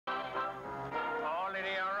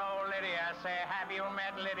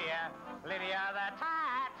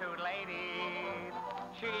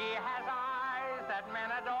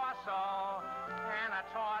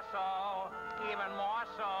torso, even more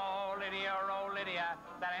so. Lydia, oh Lydia,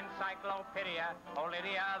 that encyclopedia. Oh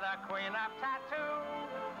Lydia, the queen of tattoo.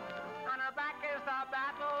 On her back is the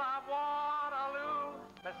Battle of Waterloo.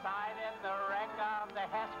 Beside it, the wreck of the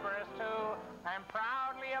Hesperus too. And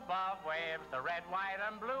proudly above waves the red, white,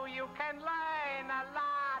 and blue. You can learn a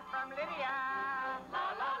lot from Lydia.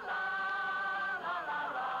 La la la, la la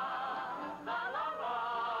la, la la la,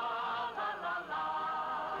 la la la.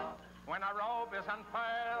 When a robe is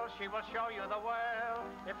unfurled, she will show you the world.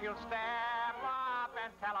 If you'll step up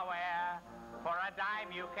and tell her where. For a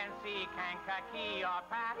dime you can see Kankakee or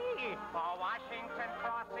Paris or Washington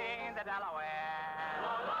crossing the Delaware.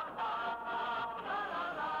 La la la, la la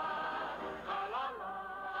la, la la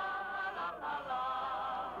la, la la.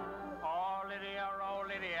 Oh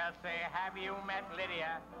Lydia, say, have you met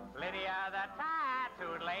Lydia? Lydia the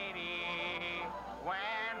Tatooed Lady.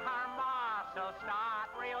 When her muscles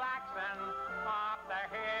start relaxing, up the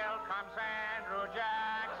hill comes Andrew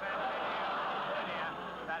Jackson. Lydia,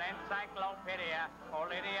 that encyclopedia, oh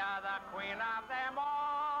Lydia, the queen of them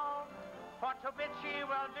all. For to bit she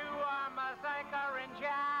will do a massacre in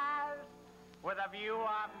jazz, with a view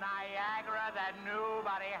of Niagara that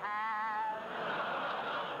nobody has.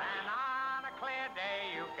 And on a clear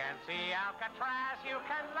day you can see Alcatraz, you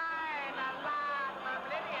can learn a lot from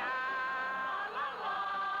Lydia. La la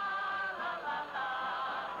la, la la la,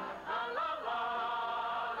 la la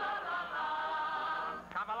la, la la.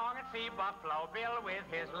 Come along and see Buffalo Bill with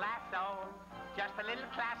his lasso, just a little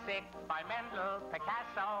classic by Mendel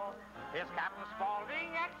Picasso. Here's Captain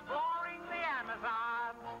Spaulding exploring the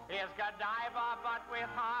Amazon. Here's Godiva, but with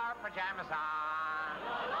her pajamas on.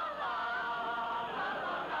 La la la, la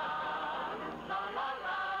la la, la la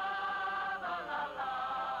la, la la la.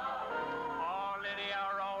 Oh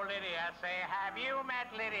Lydia, say, have you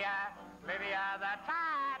met Lydia? Lydia the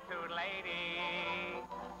Tatooed Lady.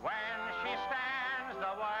 When she stands,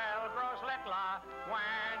 the world grows littler.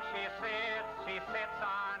 When she sits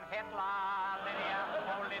on Hitler. Lydia,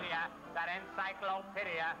 oh Lydia, that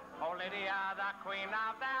encyclopedia. Oh Lydia, the queen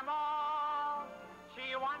of them all.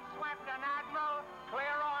 She once swept an admiral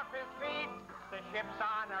clear off his feet. The ships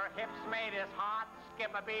on her hips made his heart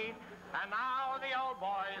skip a beat. And now the old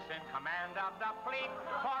boy's in command of the fleet,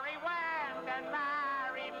 for he went and married